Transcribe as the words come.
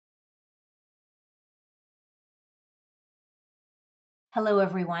Hello,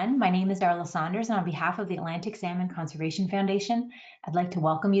 everyone. My name is Darla Saunders, and on behalf of the Atlantic Salmon Conservation Foundation, I'd like to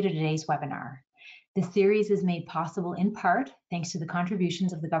welcome you to today's webinar. This series is made possible in part thanks to the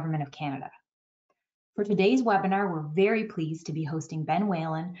contributions of the Government of Canada. For today's webinar, we're very pleased to be hosting Ben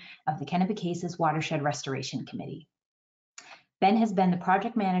Whalen of the Kennebecasis Watershed Restoration Committee. Ben has been the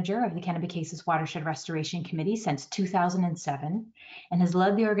project manager of the Kennebecasis Watershed Restoration Committee since 2007 and has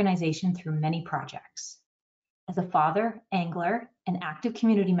led the organization through many projects. As a father, angler, and active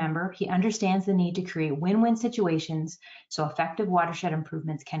community member, he understands the need to create win-win situations so effective watershed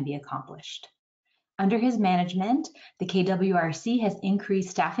improvements can be accomplished. Under his management, the KWRC has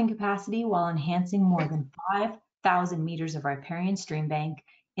increased staffing capacity while enhancing more than 5,000 meters of riparian stream bank,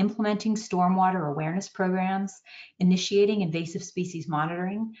 implementing stormwater awareness programs, initiating invasive species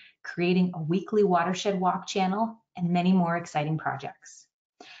monitoring, creating a weekly watershed walk channel, and many more exciting projects.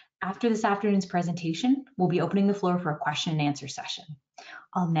 After this afternoon's presentation, we'll be opening the floor for a question and answer session.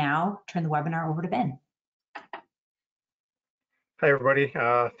 I'll now turn the webinar over to Ben. Hi, everybody.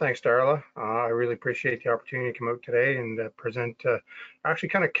 Thanks, Darla. I really appreciate the opportunity to come out today and present, actually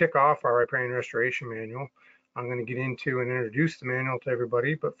kind of kick off our Riparian Restoration Manual. I'm going to get into and introduce the manual to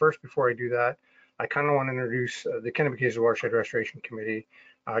everybody, but first, before I do that, I kind of want to introduce the Kennebecasis Watershed Restoration Committee,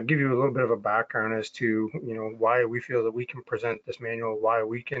 give you a little bit of a background as to why we feel that we can present this manual, why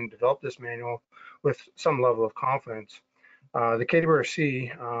we can develop this manual with some level of confidence. The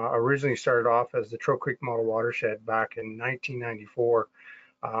KWRC originally started off as the Trout Creek Model Watershed back in 1994.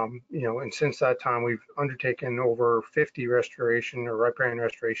 And since that time, we've undertaken over 50 restoration or riparian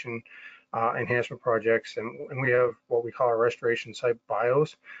restoration enhancement projects, and we have what we call our restoration site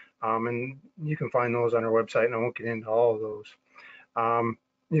bios, and you can find those on our website, and I won't get into all of those.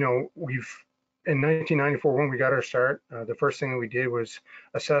 In 1994, when we got our start, the first thing that we did was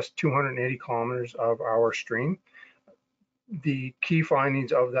assess 280 kilometers of our stream. The key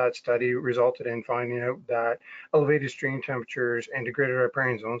findings of that study resulted in finding out that elevated stream temperatures and degraded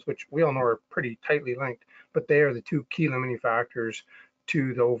riparian zones, which we all know are pretty tightly linked, but they are the two key limiting factors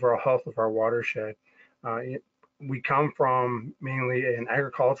to the overall health of our watershed. We come from mainly an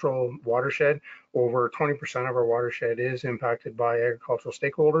agricultural watershed. Over 20% of our watershed is impacted by agricultural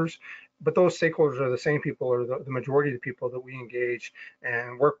stakeholders, but those stakeholders are the same people, or the majority of the people that we engage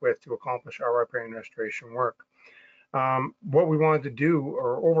and work with to accomplish our riparian restoration work. What we wanted to do,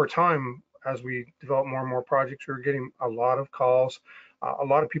 or over time, as we developed more and more projects, we were getting a lot of calls, a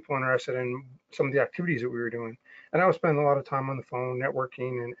lot of people interested in some of the activities that we were doing. And I was spending a lot of time on the phone,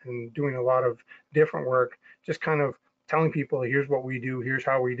 networking, and doing a lot of different work, just kind of telling people, here's what we do, here's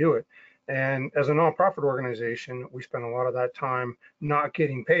how we do it. And as a nonprofit organization, we spend a lot of that time not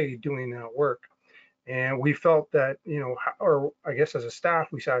getting paid doing that work. And we felt that, or I guess as a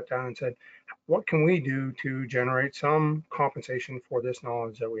staff, we sat down and said, what can we do to generate some compensation for this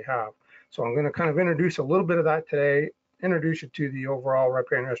knowledge that we have? So I'm going to kind of introduce a little bit of that today, introduce you to the overall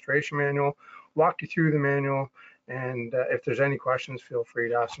Riparian Restoration Manual, walk you through the manual, and if there's any questions, feel free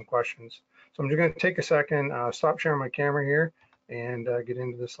to ask some questions. So I'm just going to take a second, stop sharing my camera here, and get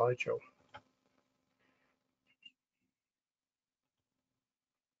into the slideshow.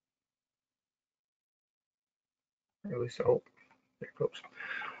 At least I hope. There it goes.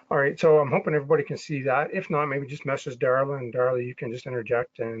 All right, so I'm hoping everybody can see that. If not, maybe just message Darla, and Darla, you can just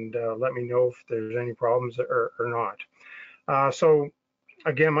interject and let me know if there's any problems or not. So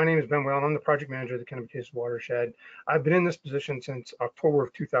again, my name is Ben Whalen. I'm the project manager of the Kennebecasis Watershed. I've been in this position since October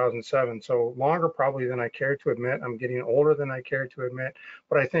of 2007, so longer probably than I care to admit. I'm getting older than I care to admit,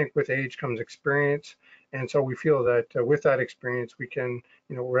 but I think with age comes experience, and so we feel that with that experience, we can,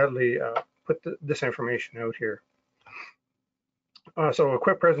 readily put this information out here. So a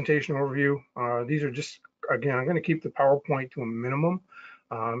quick presentation overview. These are just, again, I'm going to keep the PowerPoint to a minimum.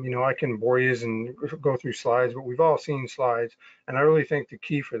 I can bore you and go through slides, but we've all seen slides. And I really think the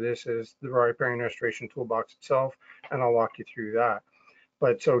key for this is the Riparian Restoration Tool Box itself, and I'll walk you through that.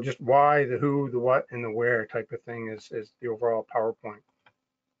 But so just why, the who, the what, and the where type of thing is the overall PowerPoint.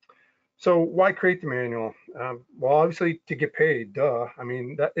 So why create the manual? Well, obviously to get paid, duh. I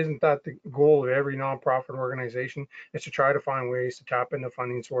mean, isn't that the goal of every nonprofit organization, is to try to find ways to tap into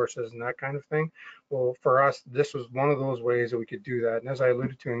funding sources and that kind of thing. Well, for us, this was one of those ways that we could do that. And as I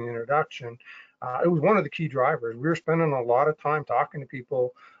alluded to in the introduction, it was one of the key drivers. We were spending a lot of time talking to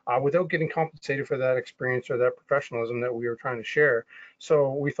people without getting compensated for that experience or that professionalism that we were trying to share.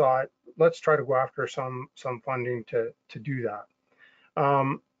 So we thought, let's try to go after some funding to do that.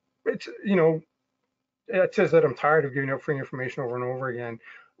 It's, it says that I'm tired of giving out free information over and over again.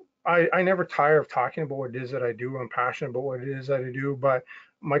 I never tire of talking about what it is that I do. I'm passionate about what it is that I do, but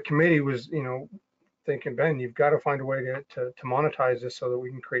my committee was, thinking, Ben, you've got to find a way to monetize this so that we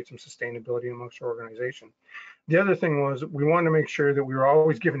can create some sustainability amongst our organization. The other thing was we wanted to make sure that we were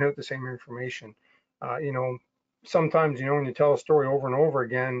always giving out the same information. You know, sometimes, you know, when you tell a story over and over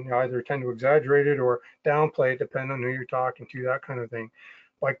again, you either tend to exaggerate it or downplay it, depending on who you're talking to, that kind of thing.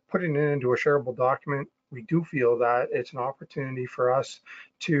 By putting it into a shareable document, we do feel that it's an opportunity for us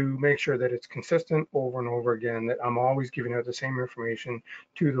to make sure that it's consistent over and over again, that I'm always giving out the same information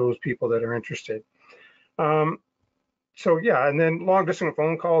to those people that are interested. So yeah, and then long distance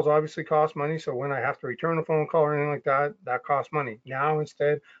phone calls obviously cost money. So when I have to return a phone call or anything like that, that costs money. Now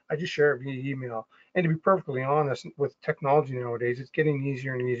instead, I just share it via email. And to be perfectly honest, with technology nowadays, it's getting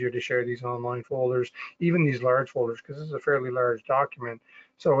easier and easier to share these online folders, even these large folders, because this is a fairly large document.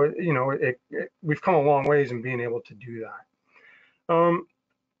 So you know, we've come a long ways in being able to do that.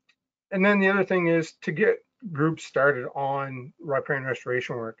 And then the other thing is to get groups started on riparian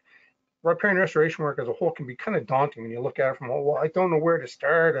restoration work. Riparian restoration work as a whole can be kind of daunting when you look at it from, oh, well, I don't know where to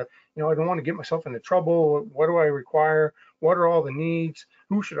start. You know, I don't want to get myself into trouble. What do I require? What are all the needs?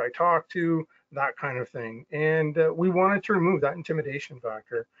 Who should I talk to? That kind of thing. And we wanted to remove that intimidation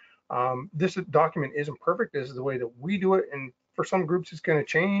factor. This document isn't perfect. This is the way that we do it. And for some groups, it's going to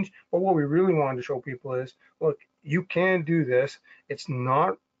change. But what we really wanted to show people is, look, you can do this. It's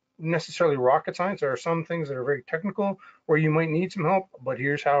not necessarily rocket science. There are some things that are very technical where you might need some help, but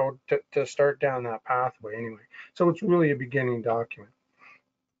here's how to start down that pathway anyway. So it's really a beginning document.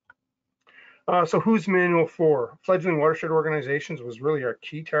 So who's the manual for? Fledgling watershed organizations was really our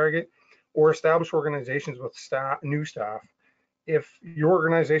key target, or established organizations with new staff. If your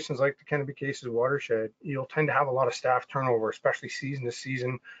organization's like the Kennebec Cases watershed, you'll tend to have a lot of staff turnover, especially season to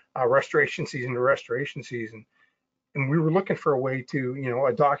season, restoration season to restoration season. And we were looking for a way to, you know,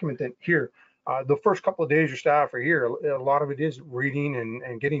 a document that here, the first couple of days your staff are here, a lot of it is reading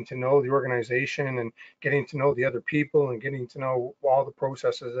and getting to know the organization and getting to know the other people and getting to know all the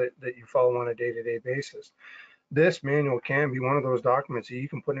processes that you follow on a day-to-day basis. This manual can be one of those documents that you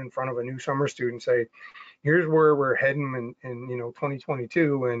can put in front of a new summer student and say, here's where we're heading in you know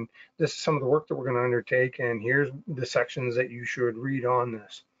 2022, and this is some of the work that we're going to undertake, and here's the sections that you should read on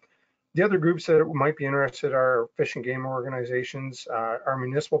this. The other groups that might be interested are fish and game organizations. Our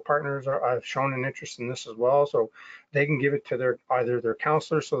municipal partners have shown an interest in this as well, so they can give it to either their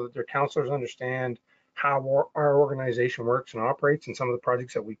counselors so that their counselors understand how our organization works and operates and some of the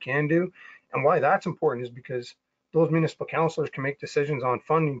projects that we can do. And why that's important is because those municipal counselors can make decisions on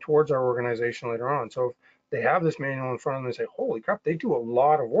funding towards our organization later on. So if they have this manual in front of them and say, holy crap, they do a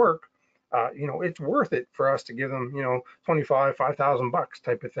lot of work. You know, it's worth it for us to give them, you know, 5,000 bucks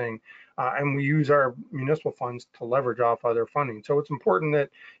type of thing. And we use our municipal funds to leverage off other funding. So it's important that,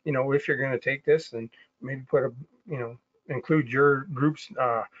 you know, if you're going to take this and maybe put a, you know, include your group's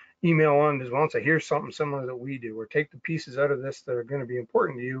email on as well and say, here's something similar that we do, or take the pieces out of this that are going to be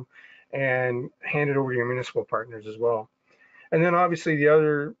important to you and hand it over to your municipal partners as well. And then obviously the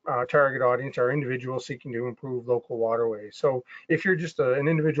other target audience are individuals seeking to improve local waterways. So if you're just an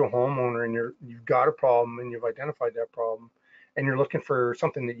individual homeowner and you've got a problem and you've identified that problem and you're looking for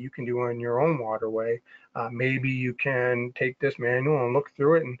something that you can do on your own waterway, maybe you can take this manual and look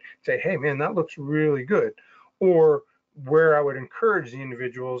through it and say, hey man, that looks really good. Or where I would encourage the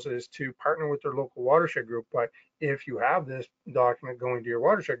individuals is to partner with their local watershed group. But if you have this document going to your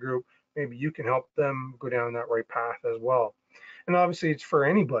watershed group, maybe you can help them go down that right path as well. And obviously it's for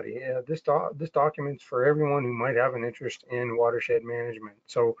anybody. This document's for everyone who might have an interest in watershed management.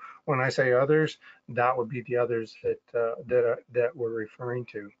 So when I say others, that would be the others that we're referring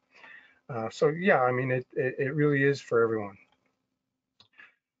to. So yeah, I mean, it really is for everyone.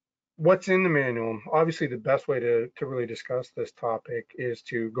 What's in the manual? Obviously, the best way to really discuss this topic is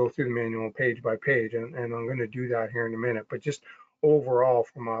to go through the manual page by page, and I'm going to do that here in a minute. But just overall,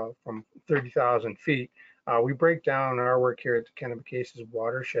 from 30,000 feet, we break down our work here at the Kennebec Cases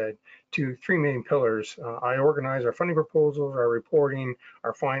watershed to three main pillars. I organize our funding proposals, our reporting,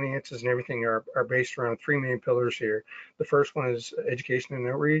 our finances, and everything are based around three main pillars here. The first one is education and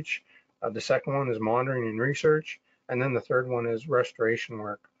outreach. The second one is monitoring and research. And then the third one is restoration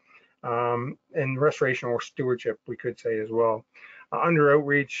work. And restoration or stewardship, we could say as well. Under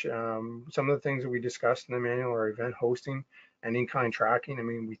outreach, some of the things that we discussed in the manual are event hosting and in-kind tracking. I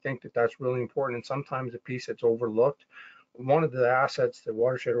mean, we think that that's really important and sometimes a piece that's overlooked. One of the assets that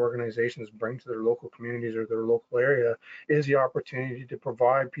watershed organizations bring to their local communities or their local area is the opportunity to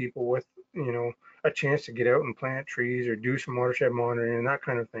provide people with, you know, a chance to get out and plant trees or do some watershed monitoring and that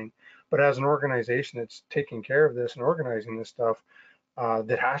kind of thing. But as an organization that's taking care of this and organizing this stuff,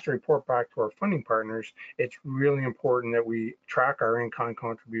 that has to report back to our funding partners, it's really important that we track our in-kind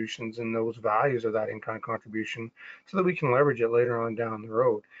contributions and those values of that in-kind contribution so that we can leverage it later on down the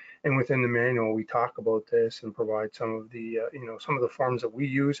road. And within the manual, we talk about this and provide some of the, some of the forms that we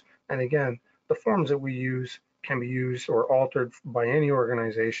use. And again, the forms that we use can be used or altered by any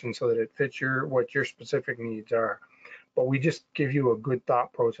organization so that it fits what your specific needs are. But we just give you a good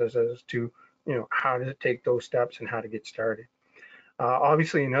thought process as to, how to take those steps and how to get started.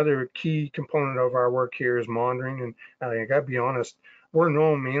 Obviously, another key component of our work here is monitoring. And I got to be honest, we're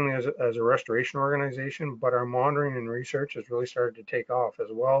known mainly as a restoration organization, but our monitoring and research has really started to take off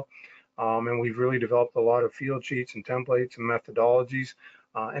as well. And we've really developed a lot of field sheets and templates and methodologies.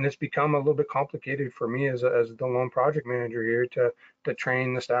 And it's become a little bit complicated for me as the loan project manager here to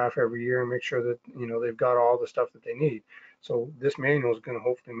train the staff every year and make sure that they've got all the stuff that they need. So this manual is going to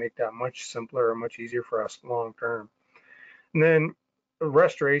hopefully make that much simpler and much easier for us long term. And then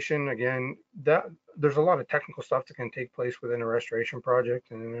restoration, again, that there's a lot of technical stuff that can take place within a restoration project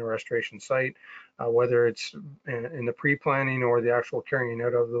and in a restoration site, whether it's in the pre-planning or the actual carrying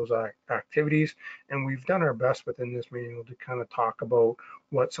out of those activities. And we've done our best within this manual to kind of talk about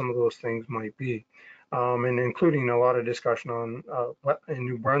what some of those things might be. And including a lot of discussion on in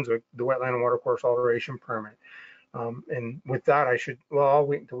New Brunswick, the wetland and watercourse alteration permit. And with that, I'll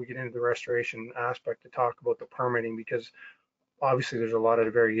wait until we get into the restoration aspect to talk about the permitting, because obviously there's a lot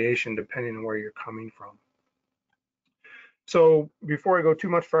of variation depending on where you're coming from. So before I go too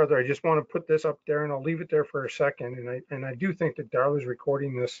much further, I just want to put this up there and I'll leave it there for a second. And I do think that Darla's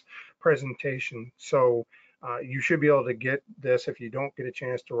recording this presentation. So you should be able to get this if you don't get a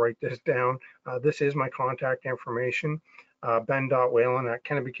chance to write this down. This is my contact information,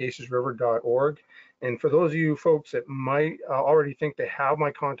 ben.whalen@KennebeCasesRiver.org. And for those of you folks that might already think they have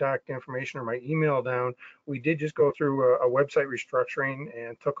my contact information or my email down, we did just go through a website restructuring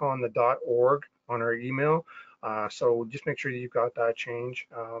and took on the .org on our email. So just make sure that you've got that change.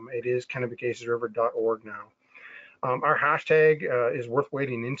 It is KennebeCasesRiver.org now. Our hashtag is worth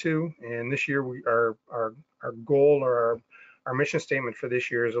wading into, and this year our goal or our mission statement for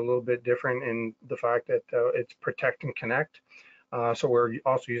this year is a little bit different in the fact that it's protect and connect. So we're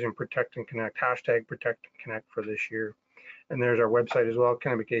also using protect and connect, hashtag protect and connect for this year. And there's our website as well,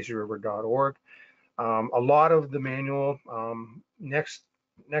 KennebeCasesRiver.org. A lot of the manual next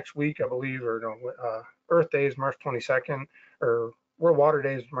week, I believe, or no, Earth Day is March 22nd, or World Water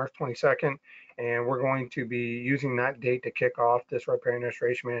Day is March 22nd, and we're going to be using that date to kick off this Riparian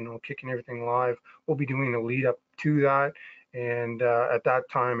Restoration Manual, kicking everything live. We'll be doing a lead up to that, and at that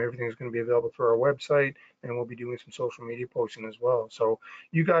time, everything's going to be available through our website, and we'll be doing some social media posting as well. So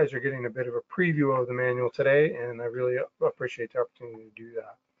you guys are getting a bit of a preview of the manual today, and I really appreciate the opportunity to do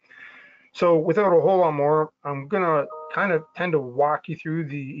that. So without a whole lot more, I'm gonna kind of tend to walk you through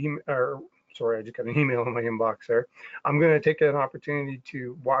the email, sorry, I just got an email in my inbox there. I'm gonna take an opportunity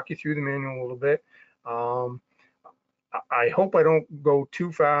to walk you through the manual a little bit. I hope I don't go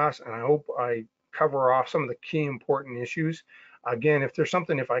too fast, and I hope I cover off some of the key important issues. Again, if there's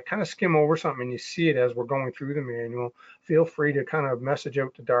something, if I kind of skim over something and you see it as we're going through the manual, feel free to kind of message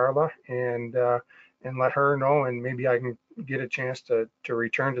out to Darla and let her know, and maybe I can get a chance to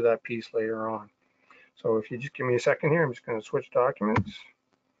return to that piece later on. So if you just give me a second here, I'm just going to switch documents.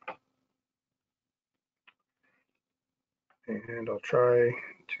 And I'll try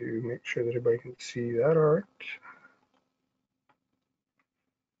to make sure that everybody can see that art.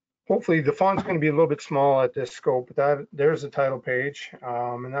 Hopefully the font's going to be a little bit small at this scope, but there's the title page,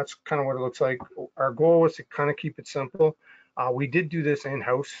 and that's kind of what it looks like. Our goal was to kind of keep it simple. We did do this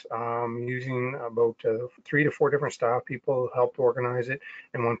in-house using about 3 to 4 different staff people who helped organize it,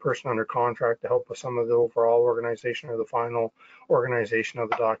 and 1 person under contract to help with some of the overall organization or the final organization of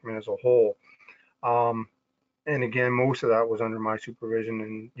the document as a whole. And again, most of that was under my supervision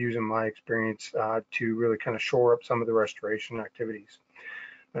and using my experience to really kind of shore up some of the restoration activities.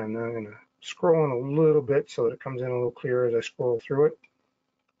 And I'm going to scroll in a little bit so that it comes in a little clearer as I scroll through it.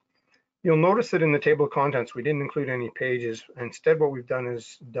 You'll notice that in the table of contents, we didn't include any pages. Instead, what we've done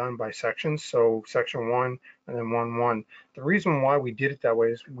is done by sections. So section 1 and then 1.1. The reason why we did it that way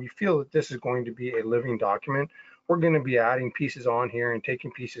is we feel that this is going to be a living document. We're going to be adding pieces on here and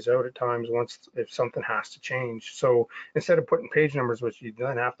taking pieces out at times if something has to change. So instead of putting page numbers, which you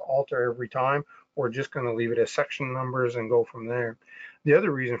then have to alter every time, we're just going to leave it as section numbers and go from there. The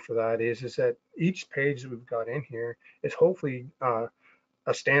other reason for that is that each page that we've got in here is hopefully a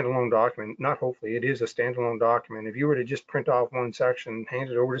standalone document. Not hopefully, it is a standalone document. If you were to just print off one section and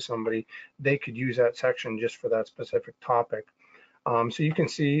hand it over to somebody, they could use that section just for that specific topic. So you can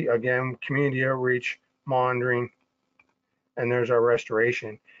see, again, community outreach, monitoring, and there's our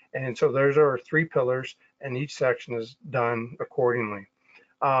restoration. And so there's our 3 pillars, and each section is done accordingly.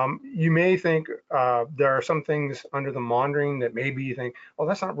 You may think there are some things under the monitoring that maybe you think, well,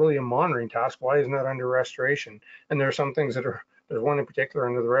 that's not really a monitoring task. Why isn't that under restoration? And there are some things that are, there's one in particular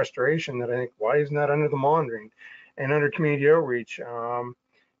under the restoration that I think, why isn't that under the monitoring? And under community outreach,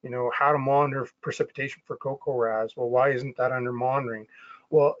 you know, how to monitor precipitation for CoCoRaHS. Well, why isn't that under monitoring?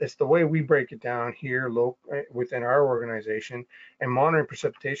 Well, it's the way we break it down here within our organization, and monitoring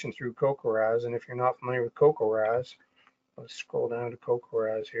precipitation through CoCoRaHS. And if you're not familiar with CoCoRaHS, let's scroll down to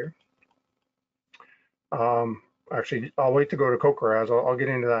CoCoRaHS here. Actually, I'll wait to go to CoCoRaHS. I'll get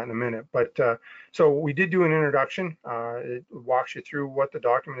into that in a minute. But so we did do an introduction. It walks you through what the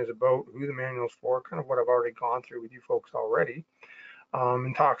document is about, who the manual is for, kind of what I've already gone through with you folks already,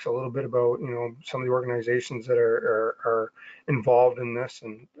 and talks a little bit about, you know, some of the organizations that are involved in this,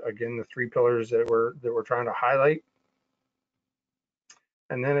 and again, the 3 pillars that we're trying to highlight.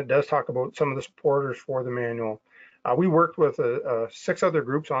 And then it does talk about some of the supporters for the manual. We worked with 6 other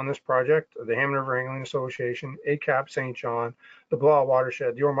groups on this project: the Hammond River Angling Association, ACAP St. John, the Blaw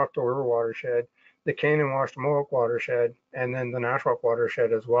Watershed, the Ormuckto River Watershed, the Canyon-Washtenamoak Watershed, and then the Nashwauk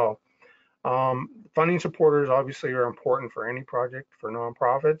Watershed as well. Funding supporters obviously are important for any project for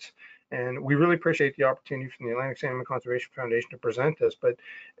nonprofits, and we really appreciate the opportunity from the Atlantic Salmon Conservation Foundation to present this.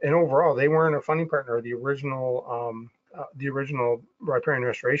 And overall, they weren't a funding partner of the original Riparian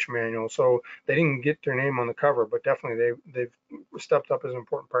Restoration Manual, so they didn't get their name on the cover, but definitely they've stepped up as an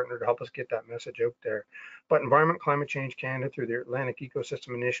important partner to help us get that message out there. But Environment Climate Change Canada, through the Atlantic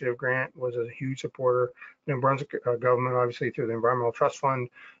Ecosystem Initiative grant, was a huge supporter. The New Brunswick government, obviously through the Environmental Trust Fund,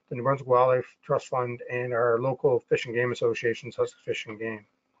 the New Brunswick Wildlife Trust Fund, and our local Fish and Game Association, Sussex Fish and Game,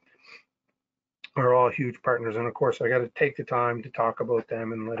 are all huge partners. And of course, I got to take the time to talk about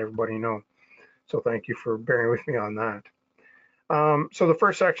them and let everybody know. So thank you for bearing with me on that. So the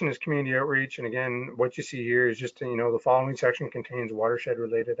first section is community outreach. And again, what you see here is just, you know, the following section contains watershed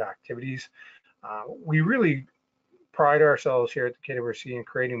related activities. We really pride ourselves here at the KWRC in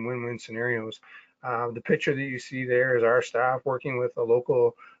creating win-win scenarios. The picture that you see there is our staff working with a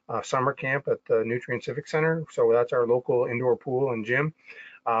local summer camp at the Nutrient Civic Center. So that's our local indoor pool and gym.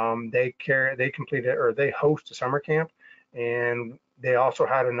 They host a summer camp, and they also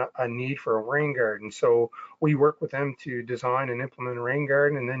had a need for a rain garden. So we work with them to design and implement a rain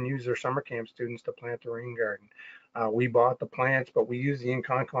garden, and then use their summer camp students to plant the rain garden. We bought the plants, but we use the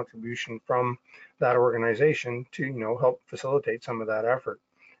in-kind contribution from that organization to, you know, help facilitate some of that effort.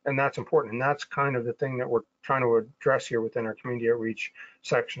 And that's important. And that's kind of the thing that we're trying to address here within our community outreach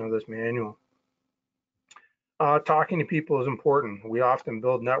section of this manual. Talking to people is important. We often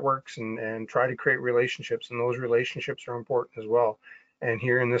build networks and try to create relationships, and those relationships are important as well. And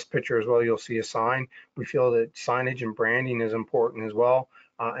here in this picture as well, you'll see a sign. We feel that signage and branding is important as well.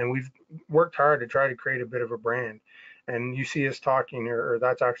 And we've worked hard to try to create a bit of a brand. And you see us talking, or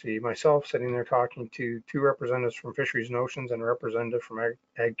that's actually myself sitting there talking to 2 representatives from Fisheries and Oceans and a representative from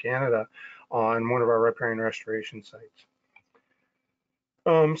Ag Canada on one of our riparian restoration sites.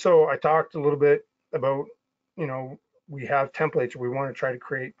 So I talked a little bit about, you know, we have templates. We want to try to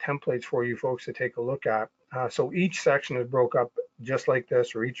create templates for you folks to take a look at. So each section is broke up just like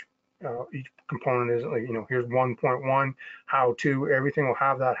this, or each component is, like, you know, here's 1.1 how to. Everything will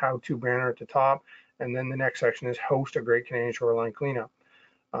have that how to banner at the top, and then the next section is host a Great Canadian Shoreline Cleanup.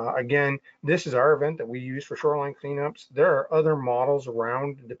 Again, this is our event that we use for shoreline cleanups. There are other models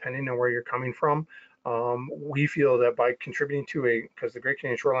around depending on where you're coming from. We feel that by contributing to because the Great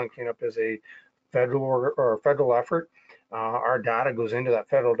Canadian Shoreline Cleanup is a federal effort, our data goes into that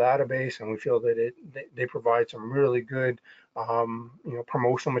federal database, and we feel that they provide some really good, you know,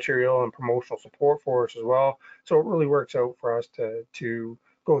 promotional material and promotional support for us as well. So it really works out for us to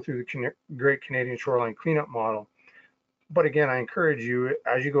go through the Great Canadian Shoreline Cleanup model. But again, I encourage you,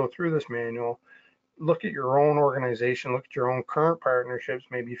 as you go through this manual, look at your own organization, look at your own current partnerships,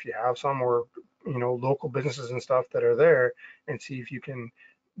 maybe if you have some, or, you know, local businesses and stuff that are there, and see if you can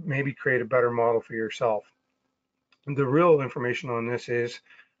maybe create a better model for yourself. The real information on this is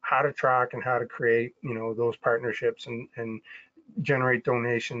how to track and how to create, you know, those partnerships and generate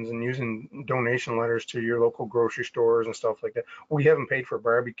donations, and using donation letters to your local grocery stores and stuff like that. We haven't paid for a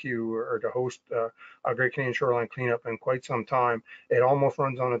barbecue or to host a Great Canadian Shoreline Cleanup in quite some time. It almost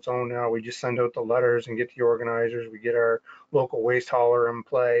runs on its own now. We just send out the letters and get the organizers. We get our local waste hauler in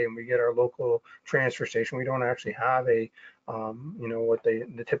play, and we get our local transfer station. We don't actually have a you know, what the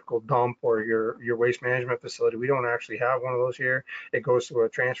typical dump or your waste management facility. We don't actually have one of those here. It goes to a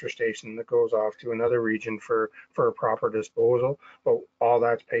transfer station that goes off to another region for a proper disposal, but all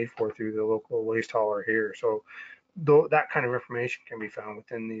that's paid for through the local waste hauler here. So though that kind of information can be found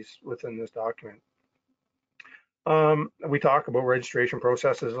within this document. We talk about registration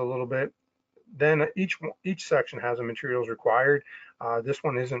processes a little bit. Then each section has a materials required. This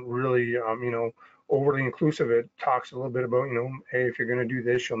one isn't really overly inclusive. It talks a little bit about, hey, if you're going to do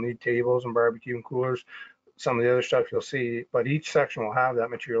this, you'll need tables and barbecue and coolers. Some of the other stuff you'll see, but each section will have that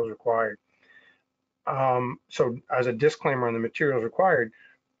materials required. So as a disclaimer on the materials required,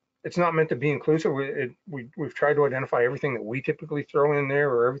 it's not meant to be inclusive. We've tried to identify everything that we typically throw in there,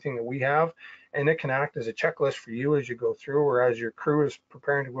 or everything that we have, and it can act as a checklist for you as you go through, or as your crew is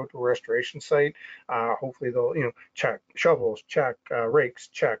preparing to go to a restoration site. Hopefully they'll, check shovels, check rakes,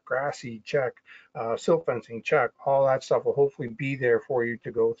 check grass seed, check silt fencing, check. All that stuff will hopefully be there for you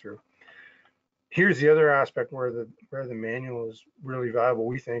to go through. Here's the other aspect where the manual is really valuable,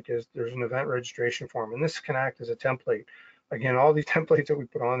 we think, is there's an event registration form, and this can act as a template. Again, all these templates that we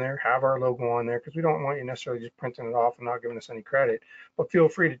put on there have our logo on there, because we don't want you necessarily just printing it off and not giving us any credit. But feel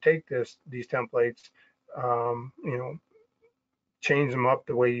free to take these templates, change them up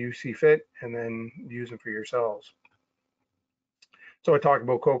the way you see fit, and then use them for yourselves. So I talked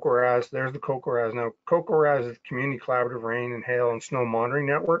about KWRC. There's the KWRC. Now, KWRC is the Community Collaborative Rain and Hail and Snow Monitoring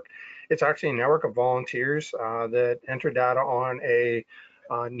Network. It's actually a network of volunteers that enter data on a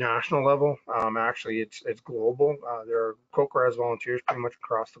national level. Actually, it's global. There are KWRC volunteers pretty much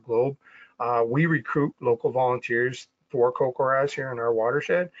across the globe. We recruit local volunteers for KWRC here in our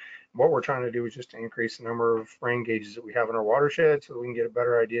watershed. What we're trying to do is just to increase the number of rain gauges that we have in our watershed, so that we can get a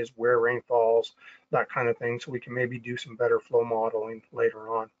better idea of where rain falls, that kind of thing, so we can maybe do some better flow modeling later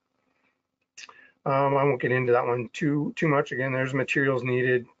on. I won't get into that one too much. Again, there's materials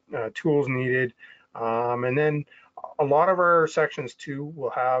needed, tools needed, and then a lot of our sections too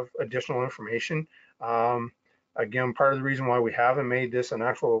will have additional information. Again, part of the reason why we haven't made this an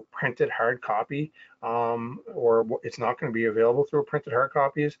actual printed hard copy, or it's not going to be available through a printed hard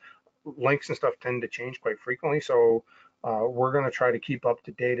copy, is links and stuff tend to change quite frequently. So we're going to try to keep up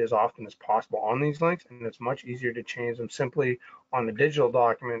to date as often as possible on these links, and it's much easier to change them simply on a digital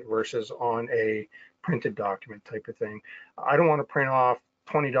document versus on a printed document type of thing. I don't want to print off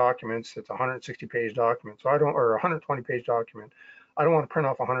 20 documents. It's a 160-page document, so or a 120-page document. I don't want to print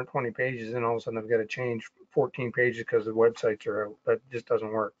off 120 pages and all of a sudden I've got to change 14 pages because the websites are out. That just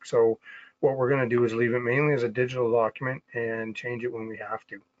doesn't work. So what we're going to do is leave it mainly as a digital document and change it when we have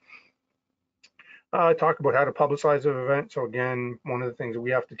to. Talk about how to publicize an event. So again, one of the things that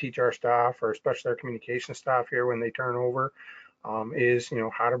we have to teach our staff, or especially our communication staff here when they turn over, is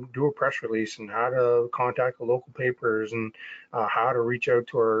how to do a press release, and how to contact the local papers, and how to reach out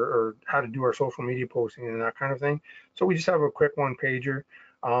to or how to do our social media posting and that kind of thing. So we just have a quick one-pager.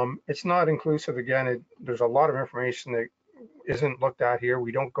 It's not inclusive. Again, there's a lot of information that isn't looked at here.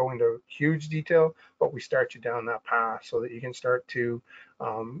 We don't go into huge detail, but we start you down that path so that you can start to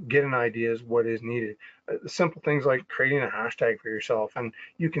get an idea of what is needed. Simple things like creating a hashtag for yourself, and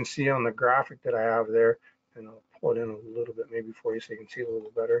you can see on the graphic that I have there, and I'll pull it in a little bit maybe for you so you can see it a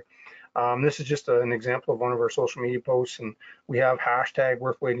little better. This is just an example of one of our social media posts, and we have hashtag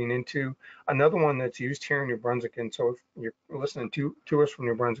worth wading into. Another one that's used here in New Brunswick, and so if you're listening to us from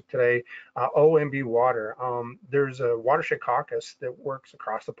New Brunswick today, OMB Water, there's a watershed caucus that works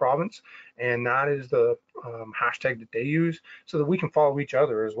across the province, and that is the hashtag that they use, so that we can follow each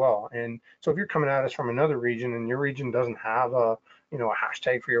other as well. And so if you're coming at us from another region and your region doesn't have a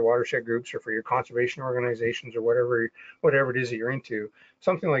hashtag for your watershed groups or for your conservation organizations or whatever it is that you're into,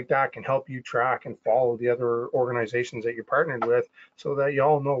 something like that can help you track and follow the other organizations that you're partnered with, so that you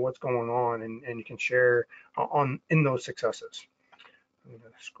all know what's going on, and you can share in those successes. I'm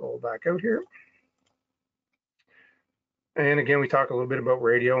going to scroll back out here. And again, we talk a little bit about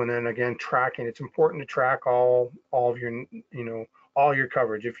radio, and then again, tracking. It's important to track all of your, all your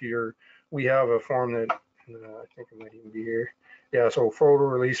coverage. We have a form that I think it might even be here. Yeah, so photo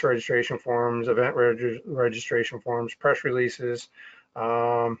release registration forms, event registration forms, press releases.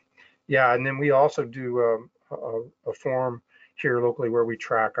 Yeah, and then we also do a form here locally where we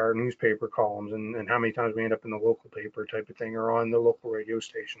track our newspaper columns and how many times we end up in the local paper type of thing, or on the local radio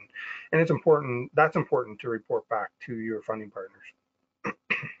station. And it's important, that's important to report back to your funding partners.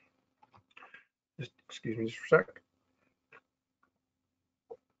 Just excuse me just for a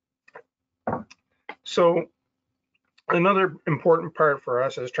sec. So another important part for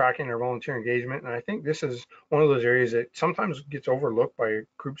us is tracking our volunteer engagement, and I think this is one of those areas that sometimes gets overlooked by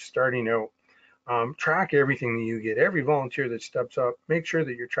groups starting out. Track everything that you get, every volunteer that steps up. Make sure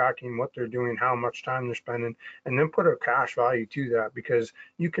that you're tracking what they're doing, how much time they're spending, and then put a cash value to that, because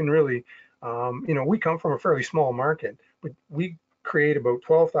you can really, we come from a fairly small market, but we create about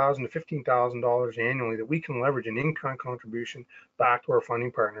 $12,000 to $15,000 annually that we can leverage an in-kind contribution back to our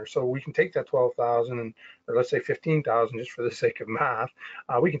funding partner. So we can take that 12,000 and, or let's say 15,000 just for the sake of math,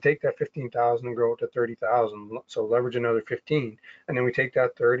 we can take that 15,000 and grow it to 30,000. So leverage another 15, and then we take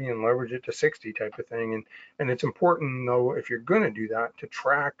that 30 and leverage it to 60 type of thing. And it's important though, if you're going to do that, to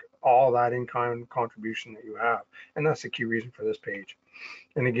track all that in-kind contribution that you have. And that's the key reason for this page.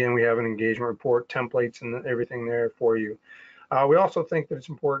 And again, we have an engagement report, templates, and everything there for you. We also think that it's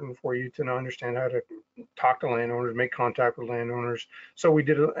important for you to understand how to talk to landowners, make contact with landowners. So we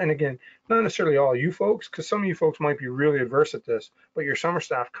did, and again, not necessarily all you folks, because some of you folks might be really adverse at this, but your summer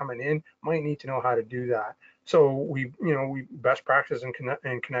staff coming in might need to know how to do that. So we best practice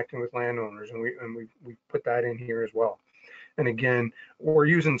in connecting with landowners, and we put that in here as well. And again, we're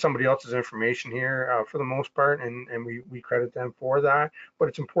using somebody else's information here for the most part, and we credit them for that. But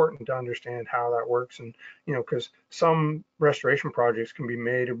it's important to understand how that works, and because some restoration projects can be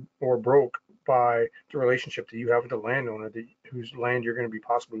made or broke by the relationship that you have with the landowner, whose land you're going to be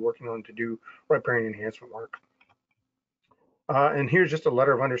possibly working on to do riparian enhancement work. And here's just a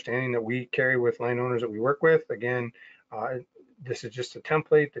letter of understanding that we carry with landowners that we work with. Again, this is just a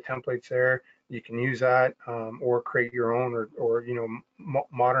template. The template's there. You can use that or create your own, or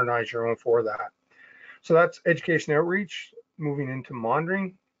modernize your own for that. So that's education outreach. Moving into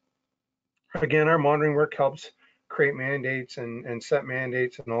monitoring. Again, our monitoring work helps create mandates and set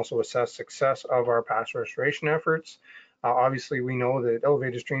mandates, and also assess success of our past restoration efforts. Obviously, we know that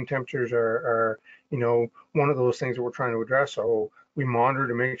elevated stream temperatures are one of those things that we're trying to address. So we monitor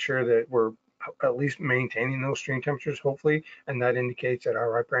to make sure that we're at least maintaining those stream temperatures, hopefully, and that indicates that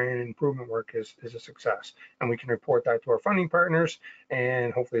our riparian improvement work is a success. And we can report that to our funding partners,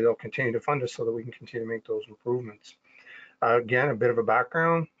 and hopefully they'll continue to fund us so that we can continue to make those improvements. Again, a bit of a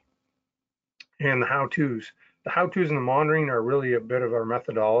background and the how-tos. The how-tos and the monitoring are really a bit of our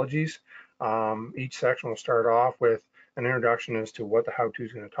methodologies. Each section will start off with an introduction as to what the how-to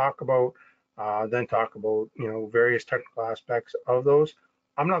is going to talk about, then talk about various technical aspects of those.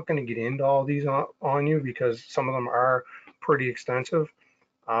 I'm not going to get into all these on you because some of them are pretty extensive.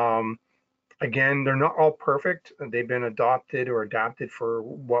 Again, they're not all perfect. They've been adopted or adapted for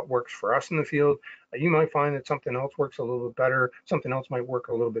what works for us in the field. You might find that something else works a little bit better. Something else might work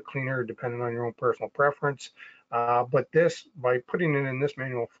a little bit cleaner depending on your own personal preference. But this, by putting it in this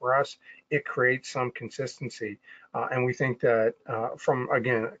manual for us, it creates some consistency. And we think that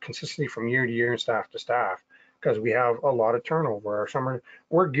consistency from year to year and staff to staff, because we have a lot of turnover.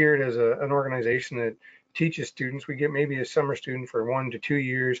 We're geared as an organization that teaches students. We get maybe a summer student for 1 to 2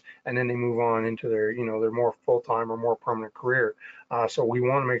 years, and then they move on into their more full-time or more permanent career. So we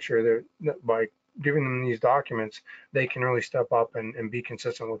want to make sure that by giving them these documents, they can really step up and be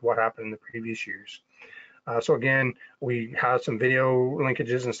consistent with what happened in the previous years. So again, we have some video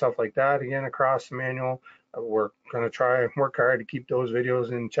linkages and stuff like that again across the manual. We're going to try and work hard to keep those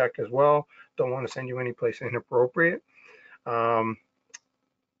videos in check as well. Don't want to send you any place inappropriate. And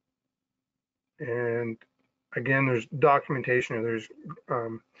again, there's documentation, or there's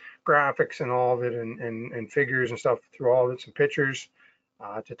graphics and all of it, and figures and stuff through all of it, some pictures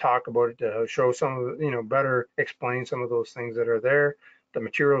to talk about it, to show some of the, better explain some of those things that are there. The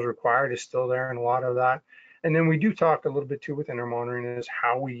materials required is still there and a lot of that. And then we do talk a little bit too within our monitoring is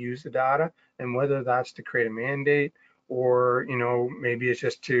how we use the data, and whether that's to create a mandate or, maybe it's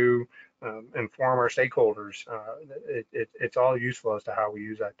just to inform our stakeholders. It's all useful as to how we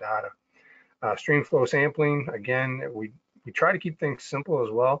use that data. Stream flow sampling, again, we try to keep things simple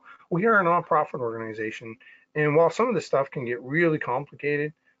as well. We are a nonprofit organization, and while some of this stuff can get really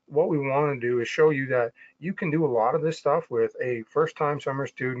complicated, what we want to do is show you that you can do a lot of this stuff with a first-time summer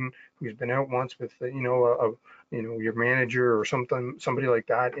student who's been out once with your manager or somebody like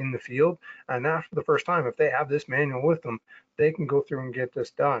that in the field, and after the first time, if they have this manual with them, they can go through and get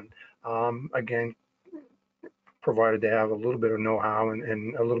this done. Again, provided they have a little bit of know-how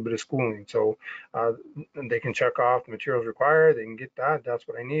and a little bit of schooling. So they can check off the materials required, they can get that's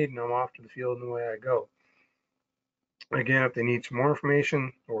what I need, and I'm off to the field and away I go. Again, if they need some more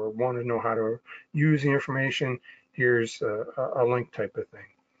information or want to know how to use the information, here's a link type of thing.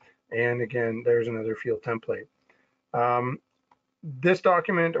 And again, there's another field template. This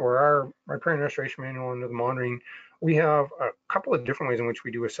document, or our riparian restoration manual under the monitoring, we have a couple of different ways in which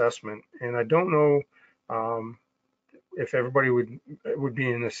we do assessment. And I don't know if everybody would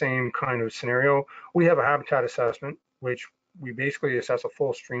be in the same kind of scenario. We have a habitat assessment, which we basically assess a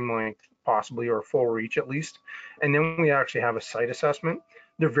full stream length, possibly, or a full reach at least. And then we actually have a site assessment.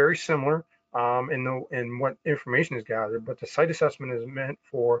 They're very similar. and what information is gathered, but the site assessment is meant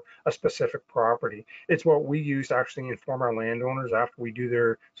for a specific property. It's what we use to actually inform our landowners after we do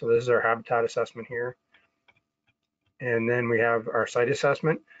their, so this is our habitat assessment here. And then we have our site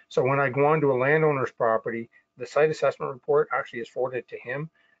assessment. So when I go onto a landowner's property, the site assessment report actually is forwarded to him.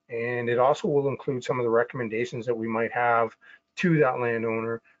 And it also will include some of the recommendations that we might have to that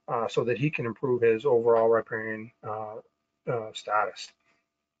landowner so that he can improve his overall riparian status.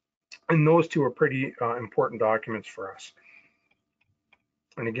 And those two are pretty important documents for us.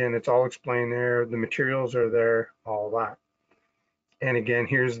 And again, it's all explained there. The materials are there, all that. And again,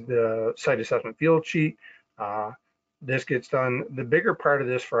 here's the site assessment field sheet. This gets done. The bigger part of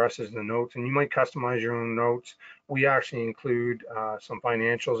this for us is the notes, and you might customize your own notes. We actually include some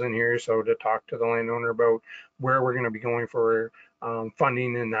financials in here, so to talk to the landowner about where we're going to be going for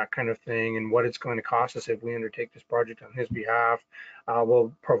funding and that kind of thing, and what it's going to cost us if we undertake this project on his behalf.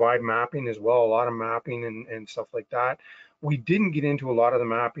 We'll provide mapping as well, a lot of mapping and stuff like that. We didn't get into a lot of the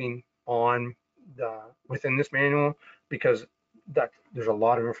mapping on within this manual because there's a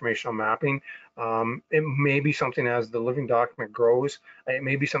lot of information on mapping. It may be something as the living document grows. It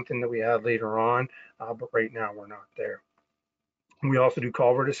may be something that we add later on, but right now we're not there. We also do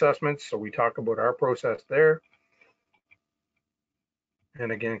culvert assessments, so we talk about our process there.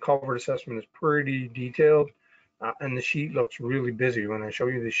 And again, culvert assessment is pretty detailed, and the sheet looks really busy. When I show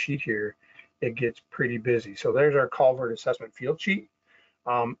you the sheet here, it gets pretty busy. So there's our culvert assessment field sheet.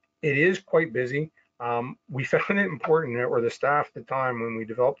 It is quite busy. We found it important that, or the staff at the time when we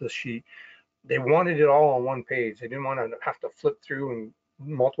developed this sheet, they wanted it all on one page. They didn't want to have to flip through and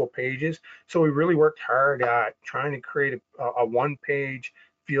multiple pages. So we really worked hard at trying to create a one-page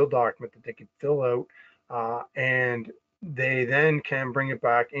field document that they could fill out, and they then can bring it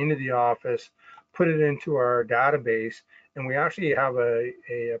back into the office, put it into our database, and we actually have a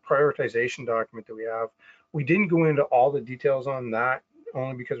prioritization document that we have. We didn't go into all the details on that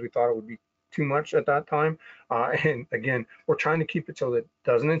only because we thought it would be too much at that time. And again, we're trying to keep it so that it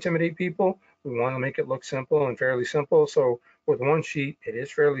doesn't intimidate people. We want to make it look simple and fairly simple. So with one sheet, it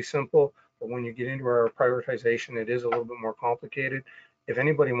is fairly simple, but when you get into our prioritization, it is a little bit more complicated. If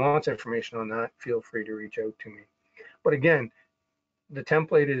anybody wants information on that, feel free to reach out to me. But again, the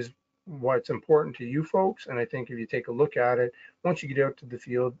template is what's important to you folks. And I think if you take a look at it, once you get out to the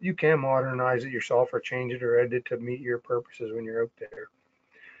field, you can modernize it yourself or change it or edit it to meet your purposes when you're out there.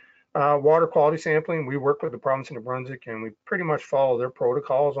 Water quality sampling, we work with the province of New Brunswick and we pretty much follow their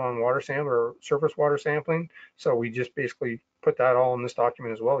protocols on water sample or surface water sampling. So we just basically put that all in this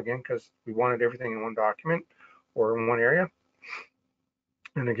document as well, again, because we wanted everything in one document or in one area.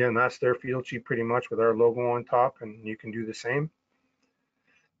 And again, that's their field sheet pretty much with our logo on top, and you can do the same.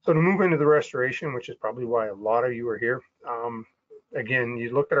 So to move into the restoration, which is probably why a lot of you are here. Again,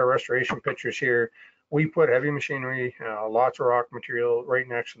 you look at our restoration pictures here. We put heavy machinery, lots of rock material right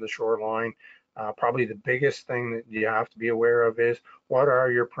next to the shoreline. Probably the biggest thing that you have to be aware of is what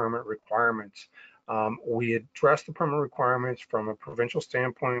are your permit requirements? We address the permit requirements from a provincial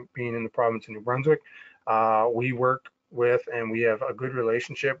standpoint, being in the province of New Brunswick. We work with and we have a good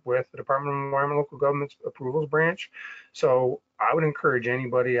relationship with the Department of Environment Local Government's approvals branch. So I would encourage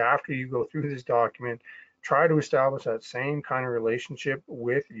anybody after you go through this document, try to establish that same kind of relationship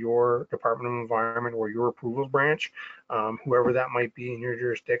with your Department of Environment or your approvals branch, whoever that might be in your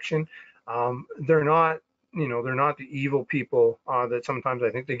jurisdiction. They're not, they're not the evil people that sometimes I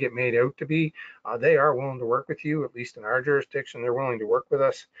think they get made out to be. They are willing to work with you, at least in our jurisdiction. They're willing to work with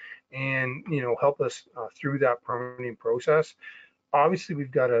us and, help us through that permitting process. Obviously,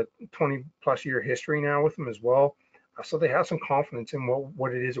 we've got a 20+ year history now with them as well. So they have some confidence in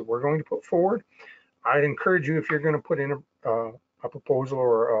what it is that we're going to put forward. I'd encourage you, if you're going to put in a proposal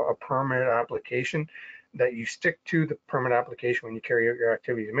or a permit application, that you stick to the permit application when you carry out your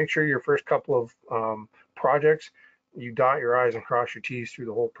activities. Make sure your first couple of projects, you dot your I's and cross your T's through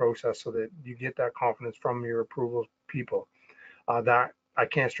the whole process so that you get that confidence from your approvals people. That I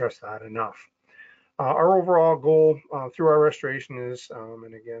can't stress that enough. Our overall goal through our restoration is,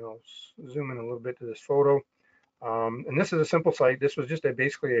 and again, I'll zoom in a little bit to this photo. And this is a simple site. This was just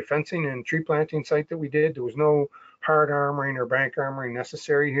basically a fencing and tree planting site that we did. There was no hard armoring or bank armoring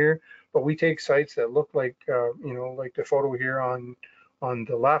necessary here, but we take sites that look like, like the photo here on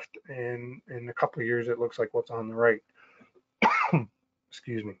the left, and in a couple of years, it looks like what's on the right.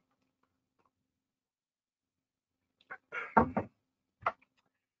 Excuse me.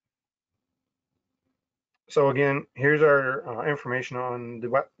 So again, here's our information on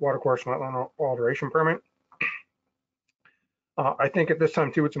the watercourse wetland alteration permit. I think at this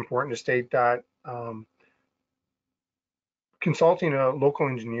time too, it's important to state that Consulting a local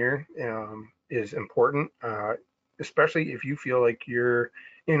engineer is important, especially if you feel like you're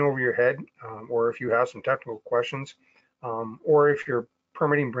in over your head, or if you have some technical questions, or if your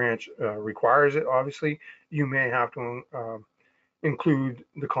permitting branch requires it. Obviously, you may have to include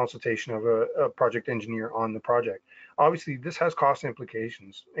the consultation of a project engineer on the project. Obviously, this has cost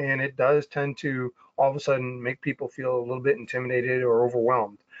implications, and it does tend to all of a sudden make people feel a little bit intimidated or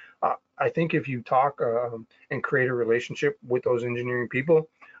overwhelmed. I think if you talk and create a relationship with those engineering people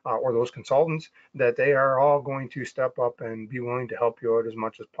or those consultants, that they are all going to step up and be willing to help you out as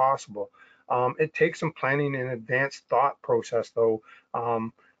much as possible. It takes some planning and advanced thought process, though,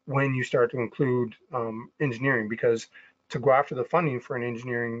 when you start to include engineering, because to go after the funding for an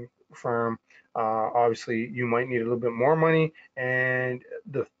engineering firm, obviously you might need a little bit more money, and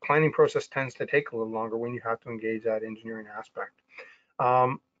the planning process tends to take a little longer when you have to engage that engineering aspect.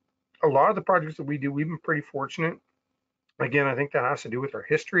 A lot of the projects that we do, we've been pretty fortunate. Again, I think that has to do with our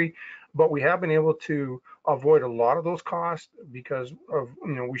history, but we have been able to avoid a lot of those costs because of,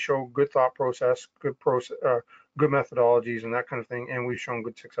 we show good thought process, good methodologies and that kind of thing, and we've shown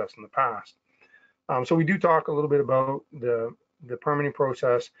good success in the past. So we do talk a little bit about the permitting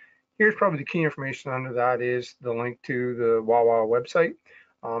process. Here's probably the key information under that is the link to the WAWA website,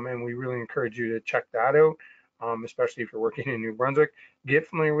 and we really encourage you to check that out. Especially if you're working in New Brunswick, get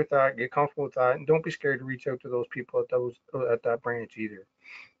familiar with that, get comfortable with that, and don't be scared to reach out to those people at that branch either.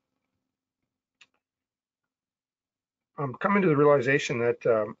 I'm coming to the realization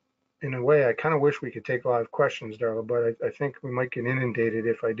that in a way, I kind of wish we could take live questions, Darla, but I think we might get inundated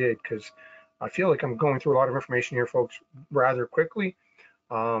if I did, because I feel like I'm going through a lot of information here, folks, rather quickly.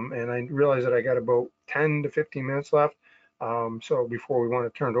 And I realize that I got about 10 to 15 minutes left. So before we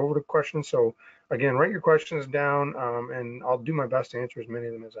want to turn it over to questions. So again, write your questions down, and I'll do my best to answer as many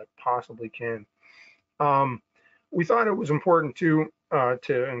of them as I possibly can. We thought it was important to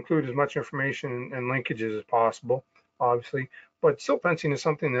include as much information and linkages as possible, obviously, but silt fencing is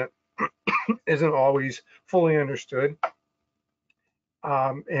something that isn't always fully understood.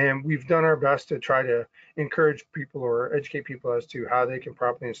 And we've done our best to try to encourage people or educate people as to how they can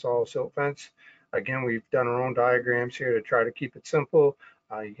properly install a silt fence. Again, we've done our own diagrams here to try to keep it simple.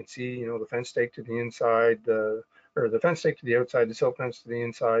 You can see, the fence stake to the inside, the fence stake to the outside, the silt fence to the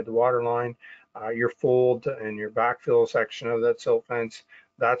inside, the water line, your fold and your backfill section of that silt fence.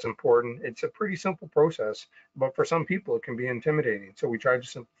 That's important. It's a pretty simple process, but for some people it can be intimidating. So we try to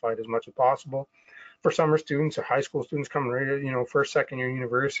simplify it as much as possible. For summer students or high school students coming right at, first, second year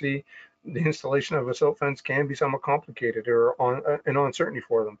university, the installation of a silt fence can be somewhat complicated or an uncertainty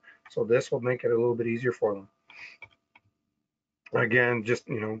for them. So this will make it a little bit easier for them. Again, just,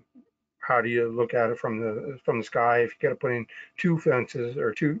 how do you look at it from the sky? If you got to put in two fences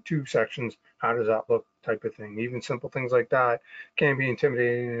or two sections, how does that look, type of thing? Even simple things like that can be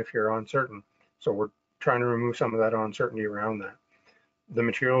intimidating if you're uncertain. So we're trying to remove some of that uncertainty around that. The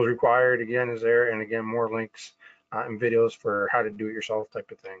materials required, again, is there, and again, more links and videos for how to do it yourself,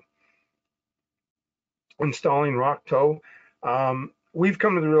 type of thing. Installing rock toe. We've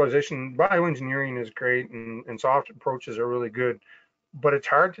come to the realization bioengineering is great and soft approaches are really good, but it's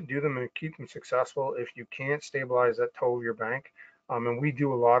hard to do them and keep them successful if you can't stabilize that toe of your bank. And we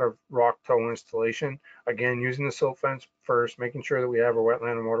do a lot of rock toe installation, again, using the silt fence first, making sure that we have our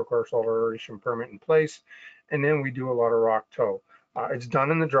wetland and watercourse alteration permit in place, and then we do a lot of rock toe. It's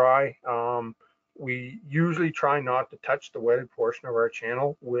done in the dry. We usually try not to touch the wetted portion of our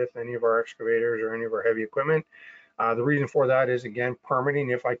channel with any of our excavators or any of our heavy equipment. The reason for that is, again,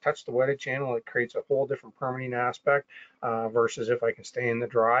 permitting. If I touch the wetted channel, it creates a whole different permitting aspect versus if I can stay in the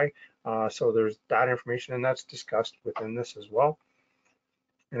dry. So there's that information, and that's discussed within this as well.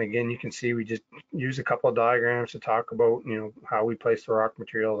 And again, you can see we just use a couple of diagrams to talk about, how we place the rock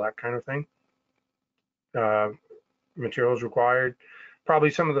material, that kind of thing. Materials required.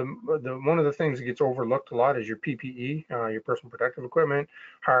 Probably some of one of the things that gets overlooked a lot is your PPE, your personal protective equipment,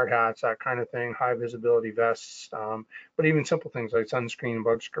 hard hats, that kind of thing, high visibility vests, but even simple things like sunscreen,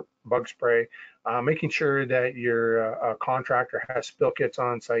 bug spray, making sure that your contractor has spill kits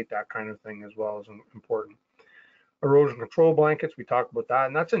on site, that kind of thing as well is important. Erosion control blankets, we talked about that,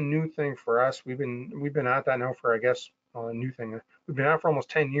 and that's a new thing for us. We've been at that now for, I guess, a new thing. We've been at it for almost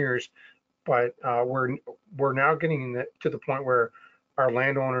 10 years, but we're now getting to the point where our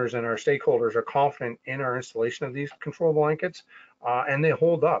landowners and our stakeholders are confident in our installation of these control blankets, and they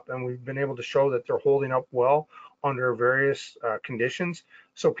hold up. And we've been able to show that they're holding up well under various conditions.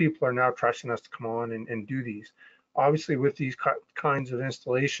 So people are now trusting us to come on and do these. Obviously, with these kinds of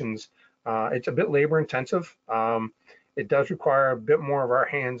installations, it's a bit labor intensive. It does require a bit more of our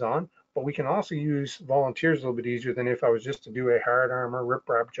hands-on, but we can also use volunteers a little bit easier than if I was just to do a hard arm or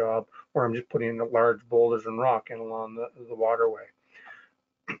riprap job where I'm just putting in large boulders and rock in along the waterway.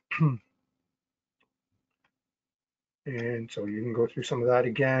 And so you can go through some of that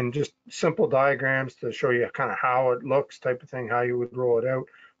again, just simple diagrams to show you kind of how it looks, type of thing, how you would roll it out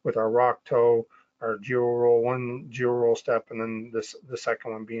with our rock toe, our geo roll, one geo roll step, and then the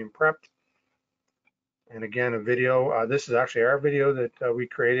second one being prepped. And again, a video. This is actually our video that we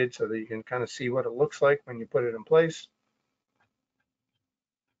created so that you can kind of see what it looks like when you put it in place.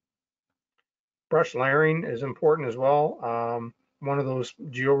 Brush layering is important as well. One of those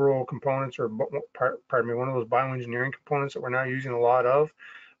geo-roll components, or pardon me, one of those bioengineering components that we're now using a lot of.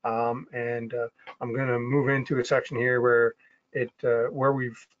 I'm going to move into a section here where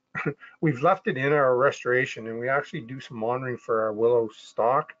we've we've left it in our restoration, and we actually do some monitoring for our willow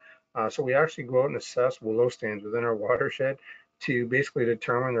stock. So we actually go out and assess willow stands within our watershed to basically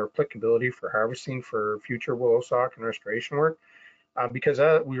determine their applicability for harvesting for future willow stock and restoration work. Because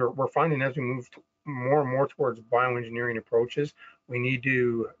we're finding as we move more and more towards bioengineering approaches, we need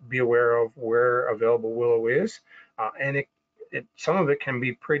to be aware of where available willow is, and some of it can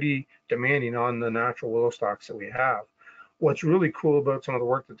be pretty demanding on the natural willow stocks that we have. What's really cool about some of the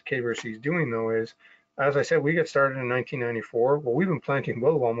work that the KWRC is doing, though, is, as I said, we got started in 1994. Well, we've been planting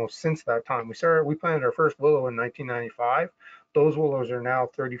willow almost since that time. We planted our first willow in 1995. Those willows are now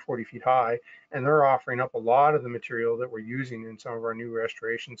 30, 40 feet high, and they're offering up a lot of the material that we're using in some of our new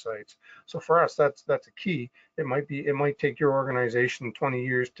restoration sites. So for us, that's a key. It might take your organization 20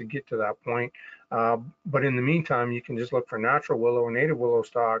 years to get to that point, but in the meantime, you can just look for natural willow and native willow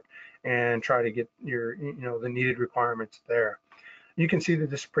stock and try to get the needed requirements there. You can see that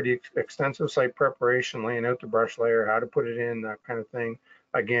this is pretty extensive site preparation, laying out the brush layer, how to put it in, that kind of thing.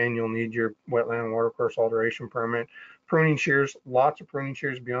 Again, you'll need your wetland and watercourse alteration permit. Pruning shears, lots of pruning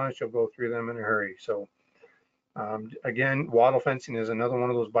shears, to be honest, you'll go through them in a hurry. So again, wattle fencing is another one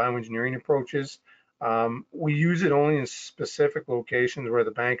of those bioengineering approaches. We use it only in specific locations where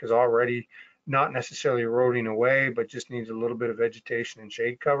the bank is already not necessarily eroding away, but just needs a little bit of vegetation and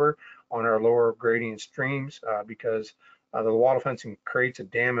shade cover on our lower gradient streams, because the wattle fencing creates a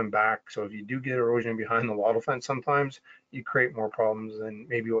dam and back. So if you do get erosion behind the wattle fence, sometimes you create more problems than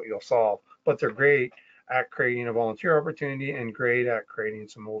maybe what you'll solve. But they're great at creating a volunteer opportunity and great at creating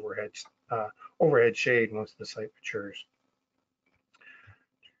some overhead shade once the site matures.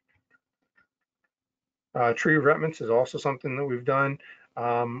 Tree revetments is also something that we've done.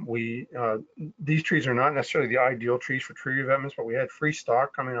 These trees are not necessarily the ideal trees for tree revetments, but we had free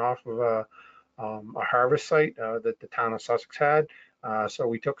stock coming off of a harvest site that the town of Sussex had. So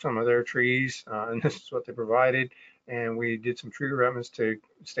we took some of their trees, and this is what they provided, and we did some tree revetments to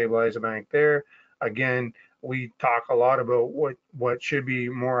stabilize the bank there. Again, we talk a lot about what should be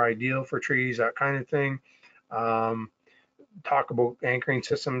more ideal for trees, that kind of thing. Talk about anchoring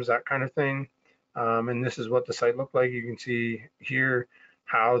systems, that kind of thing. And this is what the site looked like. You can see here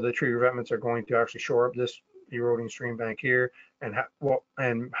how the tree revetments are going to actually shore up this eroding stream bank here and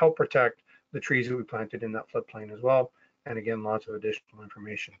help protect the trees that we planted in that floodplain as well. And again, lots of additional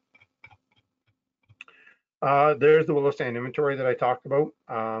information. There's the willow stand inventory that I talked about.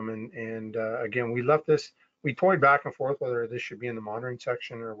 Again, we left this, we toyed back and forth whether this should be in the monitoring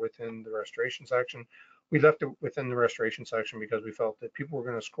section or within the restoration section. We left it within the restoration section because we felt that people were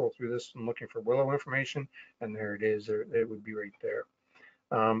going to scroll through this and looking for willow information, and there it is. It would be right there.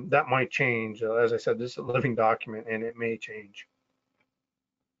 That might change. As I said, this is a living document, and it may change.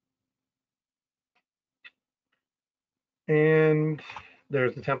 And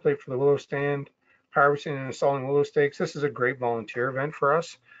there's the template for the willow stand. Harvesting and installing willow stakes. This is a great volunteer event for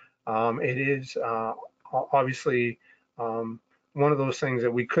us. It is obviously one of those things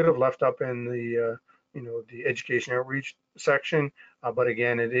that we could have left up in the the education outreach section, but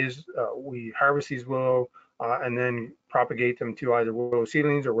again, it is we harvest these willow and then propagate them to either willow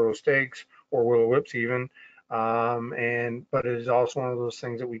seedlings or willow stakes or willow whips even. But it is also one of those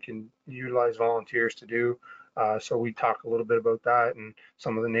things that we can utilize volunteers to do. So we talk a little bit about that and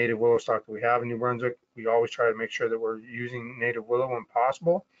some of the native willow stock that we have in New Brunswick. We always try to make sure that we're using native willow when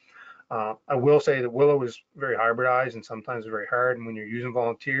possible. I will say that willow is very hybridized and sometimes very hard. And when you're using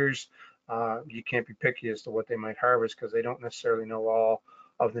volunteers, you can't be picky as to what they might harvest because they don't necessarily know all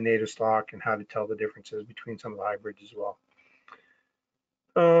of the native stock and how to tell the differences between some of the hybrids as well.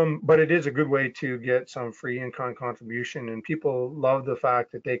 But it is a good way to get some free in-kind contribution, and people love the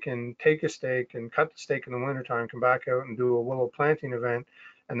fact that they can take a stake and cut the stake in the wintertime, come back out and do a willow planting event,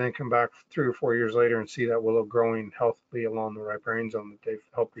 and then come back 3 or 4 years later and see that willow growing healthily along the riparian zone that they've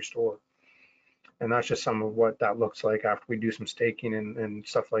helped restore. And that's just some of what that looks like after we do some staking and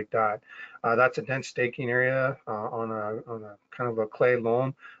stuff like that. That's a dense staking area on a kind of a clay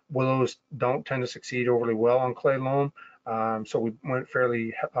loam. Willows don't tend to succeed overly well on clay loam, so we went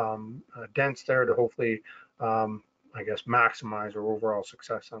fairly dense there to hopefully, I guess, maximize our overall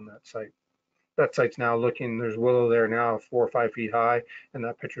success on that site. That site's now looking, there's willow there now 4 or 5 feet high, and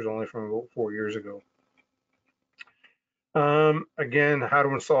that picture's only from about 4 years ago. Again, how to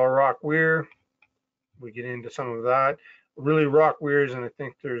install a rock weir. We get into some of that. Really, rock weirs, and I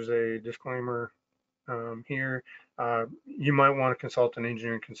think there's a disclaimer here. You might want to consult an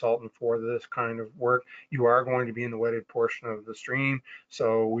engineering consultant for this kind of work. You are going to be in the wetted portion of the stream,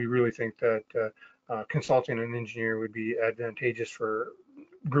 so we really think that consulting an engineer would be advantageous for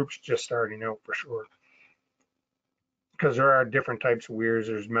groups just starting out for sure. Because there are different types of weirs.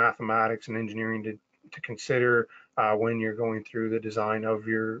 There's mathematics and engineering to consider when you're going through the design of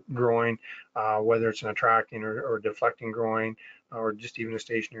your groin, whether it's an attracting or deflecting groin, or just even a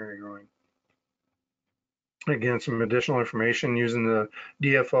stationary groin. Again, some additional information using the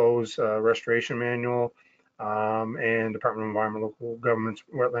DFO's restoration manual and Department of Environment, Local Government's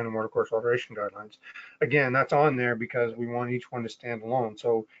Wetland and Watercourse Alteration Guidelines. Again, that's on there because we want each one to stand alone.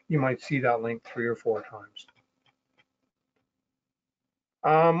 So you might see that link 3 or 4 times.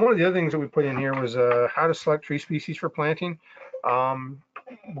 One of the other things that we put in here was how to select tree species for planting.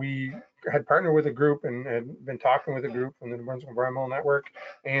 We had partnered with a group and had been talking with a group from the New Brunswick Environmental Network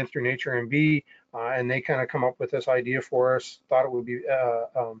and through Nature MB, and they kind of come up with this idea for us, thought it would be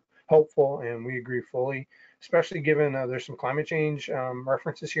helpful, and we agree fully, especially given there's some climate change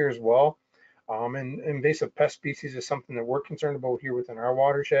references here as well. And invasive pest species is something that we're concerned about here within our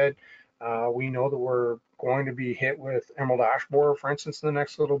watershed. We know that we're going to be hit with emerald ash borer, for instance, in the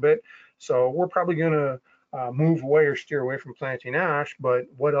next little bit. So we're probably going to move away or steer away from planting ash, but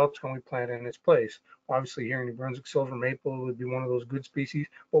what else can we plant in its place? Obviously, here in New Brunswick, silver maple would be one of those good species,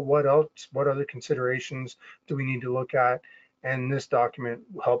 but what else? What other considerations do we need to look at? And this document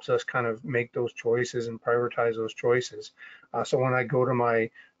helps us kind of make those choices and prioritize those choices. So when I go to my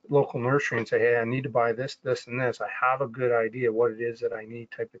local nursery and say, hey, I need to buy this, this, and this, I have a good idea what it is that I need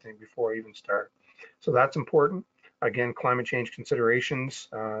type of thing before I even start. So that's important. Again, climate change considerations,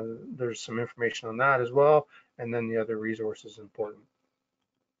 there's some information on that as well. And then the other resources important.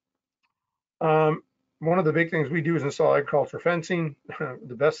 One of the big things we do is install agriculture fencing.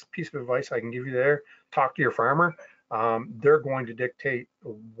 The best piece of advice I can give you there, talk to your farmer. They're going to dictate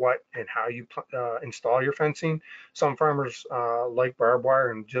what and how you install your fencing. Some farmers like barbed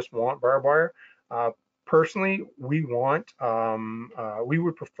wire and just want barbed wire. Personally, we would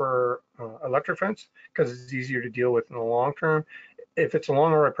prefer electric fence because it's easier to deal with in the long term. If it's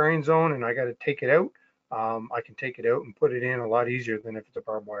along a riparian zone and I got to take it out, I can take it out and put it in a lot easier than if it's a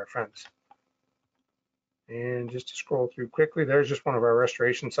barbed wire fence. And just to scroll through quickly, there's just one of our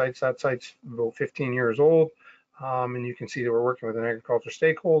restoration sites. That site's about 15 years old. And you can see that we're working with an agriculture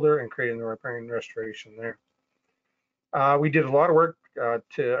stakeholder and creating the riparian restoration there. We did a lot of work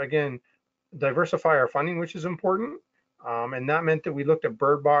to, again, diversify our funding, which is important. And that meant that we looked at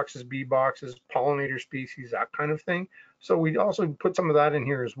bird boxes, bee boxes, pollinator species, that kind of thing. So we also put some of that in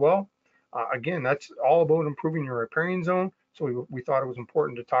here as well. Again, that's all about improving your riparian zone. So we thought it was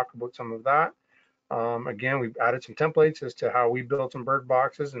important to talk about some of that. Again, we've added some templates as to how we build some bird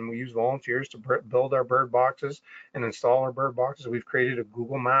boxes, and we use volunteers to build our bird boxes and install our bird boxes. We've created a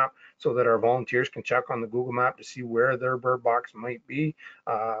Google map so that our volunteers can check on the Google map to see where their bird box might be.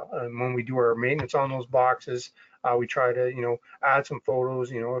 And when we do our maintenance on those boxes, we try to, add some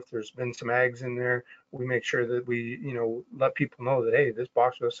photos. If there's been some eggs in there, we make sure that we, let people know that, hey, this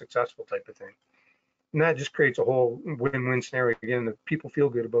box was successful type of thing. And that just creates a whole win-win scenario. Again, that people feel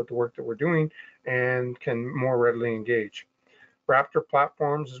good about the work that we're doing and can more readily engage. Raptor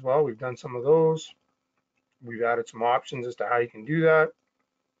platforms as well, we've done some of those. We've added some options as to how you can do that.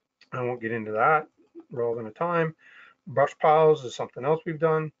 I won't get into that relevant to time. Brush piles is something else we've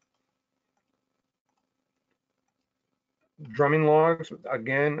done. Drumming logs,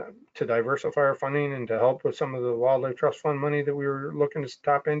 again, to diversify our funding and to help with some of the wildlife trust fund money that we were looking to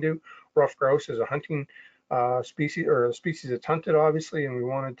tap into. Rough grouse is a hunting species, or a species that's hunted, obviously, and we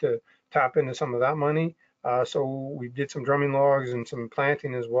wanted to tap into some of that money. So we did some drumming logs and some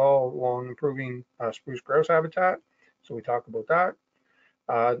planting as well along improving spruce grouse habitat. So we talk about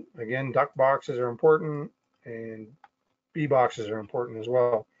that. Again, duck boxes are important and bee boxes are important as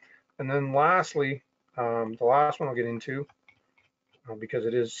well. And then lastly, the last one I'll get into, because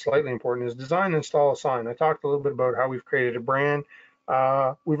it is slightly important, is design and install a sign. I talked a little bit about how we've created a brand.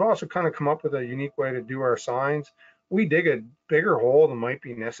 We've also kind of come up with a unique way to do our signs. We dig a bigger hole than might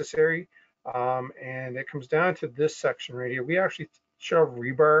be necessary. And it comes down to this section right here. We actually shove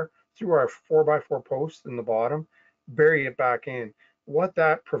rebar through our 4x4 post in the bottom, bury it back in. What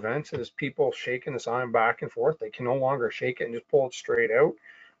that prevents is people shaking the sign back and forth. They can no longer shake it and just pull it straight out.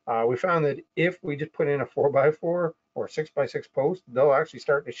 We found that if we just put in a 4x4 or 6x6 post, they'll actually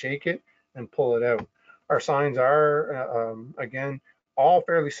start to shake it and pull it out. Our signs are, again, all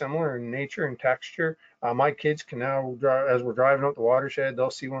fairly similar in nature and texture. My kids can now, as we're driving up the watershed,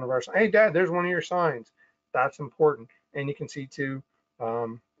 they'll see one of our signs. Hey, Dad, there's one of your signs. That's important. And you can see too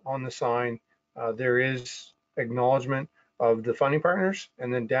on the sign, there is acknowledgement of the funding partners.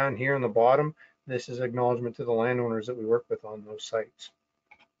 And then down here on the bottom, this is acknowledgement to the landowners that we work with on those sites.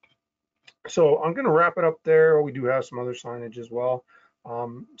 So I'm going to wrap it up there. We do have some other signage as well.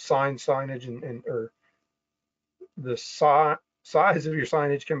 Signage or the size of your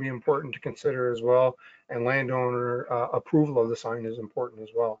signage can be important to consider as well. And landowner approval of the sign is important as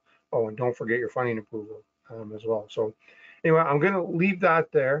well. Oh, and don't forget your funding approval as well. So anyway, I'm going to leave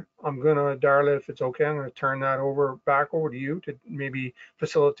that there. I'm going to, Darla, if it's okay, I'm going to turn that back over to you to maybe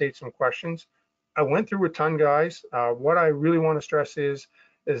facilitate some questions. I went through a ton, guys. What I really want to stress is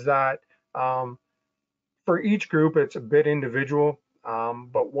that for each group, it's a bit individual.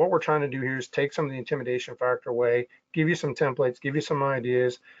 But what we're trying to do here is take some of the intimidation factor away, give you some templates, give you some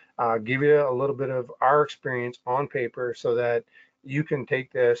ideas, give you a little bit of our experience on paper so that you can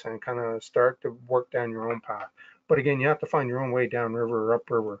take this and kind of start to work down your own path. But again, you have to find your own way down river or up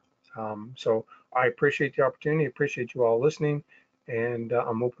river. So I appreciate the opportunity, appreciate you all listening, and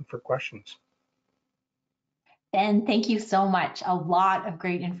I'm open for questions. Ben, thank you so much. A lot of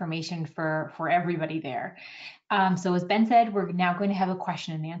great information for everybody there. So as Ben said, we're now going to have a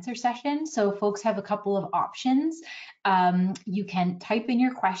question and answer session. So folks have a couple of options. You can type in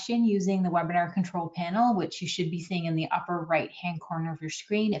your question using the webinar control panel, which you should be seeing in the upper right-hand corner of your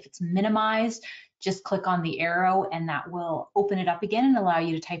screen. If it's minimized, just click on the arrow and that will open it up again and allow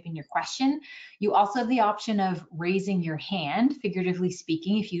you to type in your question. You also have the option of raising your hand, figuratively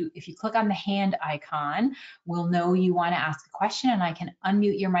speaking. If you click on the hand icon, we'll know you want to ask a question and I can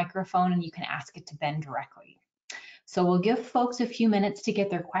unmute your microphone and you can ask it to Ben directly. So we'll give folks a few minutes to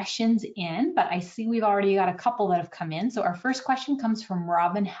get their questions in, but I see we've already got a couple that have come in. So our first question comes from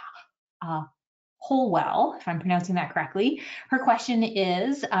Robin Holwell, if I'm pronouncing that correctly. Her question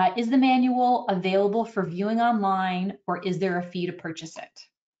is the manual available for viewing online or is there a fee to purchase it?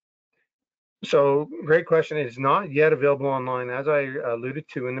 So great question. It's not yet available online, as I alluded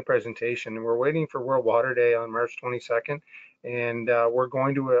to in the presentation. We're waiting for World Water Day on March 22nd, and we're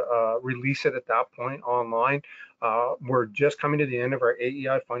going to release it at that point online. We're just coming to the end of our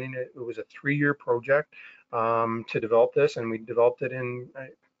AEI funding. It was a 3-year project to develop this, and we developed it in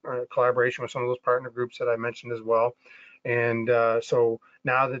collaboration with some of those partner groups that I mentioned as well. And so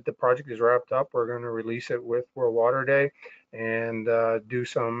now that the project is wrapped up, we're going to release it with World Water Day and do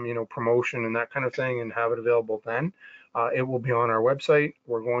some, promotion and that kind of thing and have it available then. It will be on our website.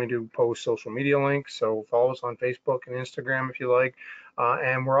 We're going to post social media links, so follow us on Facebook and Instagram if you like.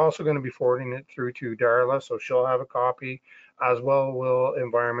 And we're also going to be forwarding it through to Darla, so she'll have a copy, as well will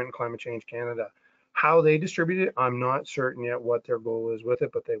Environment and Climate Change Canada. How they distribute it, I'm not certain yet what their goal is with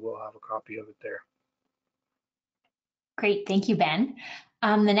it, but they will have a copy of it there. Great, thank you, Ben.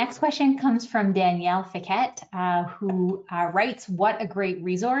 The next question comes from Danielle Fiquette, who writes, what a great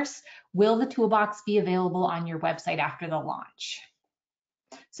resource. Will the toolbox be available on your website after the launch?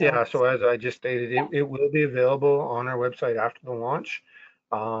 So as I just stated, it will be available on our website after the launch.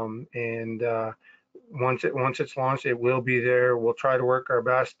 And once it's launched, it will be there. We'll try to work our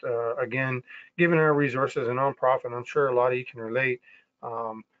best. Again, given our resources, a nonprofit, I'm sure a lot of you can relate.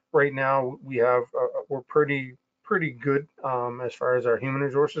 Right now, we're pretty good as far as our human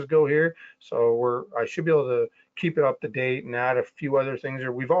resources go here. So I should be able to keep it up to date and add a few other things.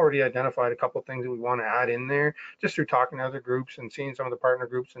 We've already identified a couple of things that we want to add in there just through talking to other groups and seeing some of the partner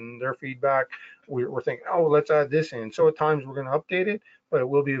groups and their feedback. We're thinking, oh, let's add this in. So at times we're going to update it, but it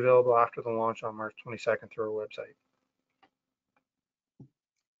will be available after the launch on March 22nd through our website.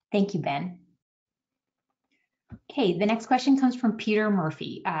 Thank you, Ben. Okay, the next question comes from Peter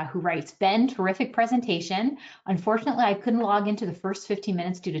Murphy, who writes, Ben, terrific presentation. Unfortunately, I couldn't log into the first 15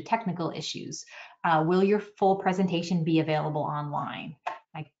 minutes due to technical issues. Will your full presentation be available online?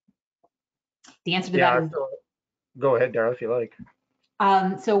 The answer to that is... Go ahead, Darla, if you like.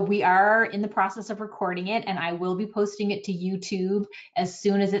 So we are in the process of recording it and I will be posting it to YouTube as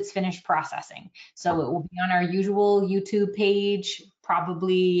soon as it's finished processing. So it will be on our usual YouTube page,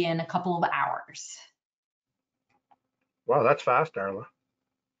 probably in a couple of hours. Wow, that's fast, Darla.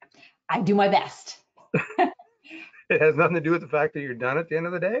 I do my best. It has nothing to do with the fact that you're done at the end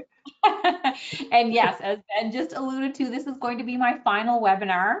of the day? And yes, as Ben just alluded to, this is going to be my final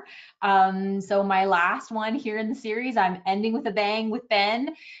webinar. So my last one here in the series, I'm ending with a bang with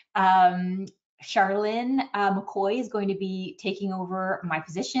Ben. Charlene McCoy is going to be taking over my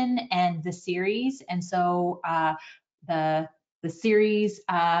position and the series. And so the series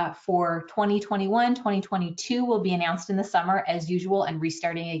for 2021, 2022 will be announced in the summer as usual and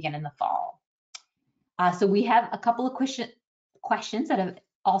restarting again in the fall. So we have a couple of questions that have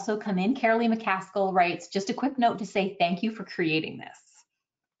also come in. Carolee McCaskill writes, just a quick note to say thank you for creating this.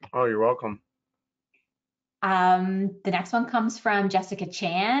 Oh, you're welcome. The next one comes from Jessica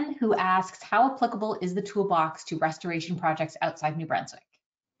Chan, who asks, how applicable is the toolbox to restoration projects outside New Brunswick?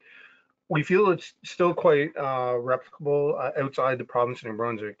 We feel it's still quite replicable outside the province of New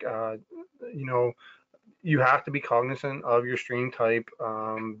Brunswick. You know, you have to be cognizant of your stream type,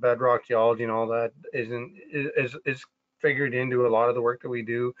 bedrock geology and all that is figured into a lot of the work that we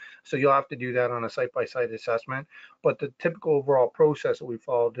do. So you'll have to do that on a site-by-site assessment. But the typical overall process that we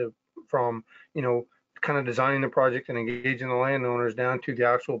follow from, you know, kind of designing the project and engaging the landowners down to the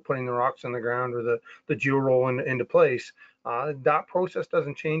actual putting the rocks in the ground or the geo roll into place, that process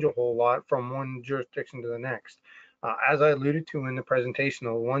doesn't change a whole lot from one jurisdiction to the next. As I alluded to in the presentation,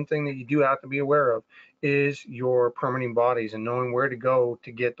 though, one thing that you do have to be aware of is your permitting bodies and knowing where to go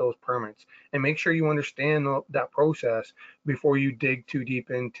to get those permits, and make sure you understand that process before you dig too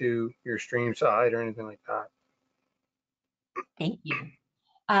deep into your stream side or anything like that. Thank you.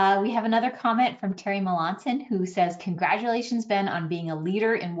 We have another comment from Terry Melanson, who says, congratulations, Ben, on being a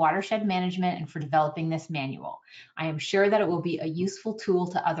leader in watershed management and for developing this manual. I am sure that it will be a useful tool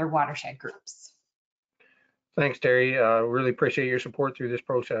to other watershed groups. Thanks, Terry. Really appreciate your support through this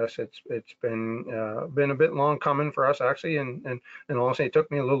process. It's been a bit long coming for us, actually, and honestly, it took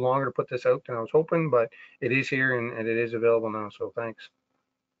me a little longer to put this out than I was hoping, but it is here and it is available now. So thanks.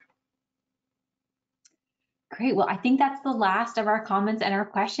 Great. Well, I think that's the last of our comments and our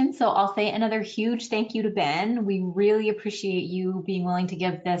questions. So I'll say another huge thank you to Ben. We really appreciate you being willing to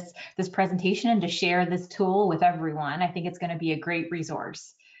give this presentation and to share this tool with everyone. I think it's going to be a great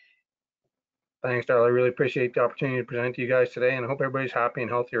resource. Thanks, Darla. I really appreciate the opportunity to present to you guys today, and I hope everybody's happy and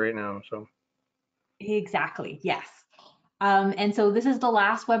healthy right now. So exactly, yes. And so this is the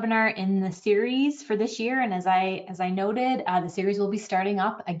last webinar in the series for this year. And as I noted, the series will be starting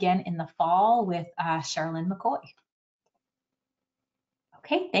up again in the fall with Charlene McCoy.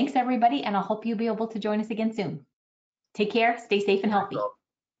 Okay, thanks everybody, and I hope you'll be able to join us again soon. Take care, stay safe and healthy.